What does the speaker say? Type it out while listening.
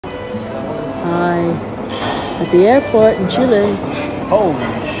Hi. At the airport in Chile. Holy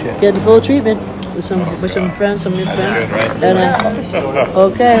shit. Getting full treatment with some friends, some new friends. Good, right? And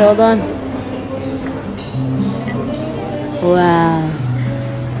okay, hold on. Wow.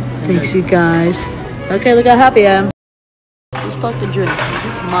 Thanks, you guys. Okay, look how happy I am. This fucking drink,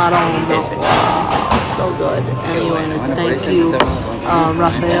 Maron milk. So good. Anyway, thank you,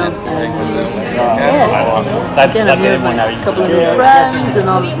 Rafael. And again, I'm here with a couple of new friends and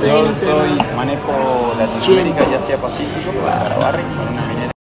all the things.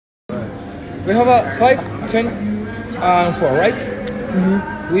 We have a 5, 10, and 4, right?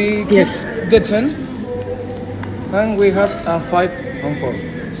 Mm-hmm. We keep Yes. the 10, and we have a 5 and 4.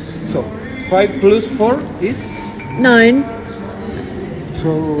 So 5 plus 4 is 9. so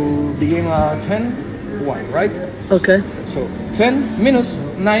begin 10, 1, right? Okay. So 10 minus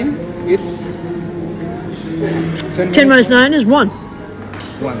 9 it's 10 minus 9 is 1.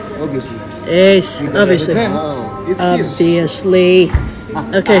 1, obviously. Yes, Because obviously. the 10 is here. Obviously.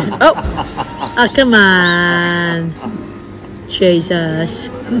 Okay. Oh, come on. Jesus.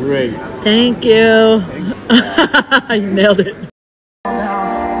 Great. Thank you. You nailed it.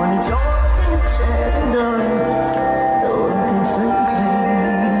 When it's all said and done.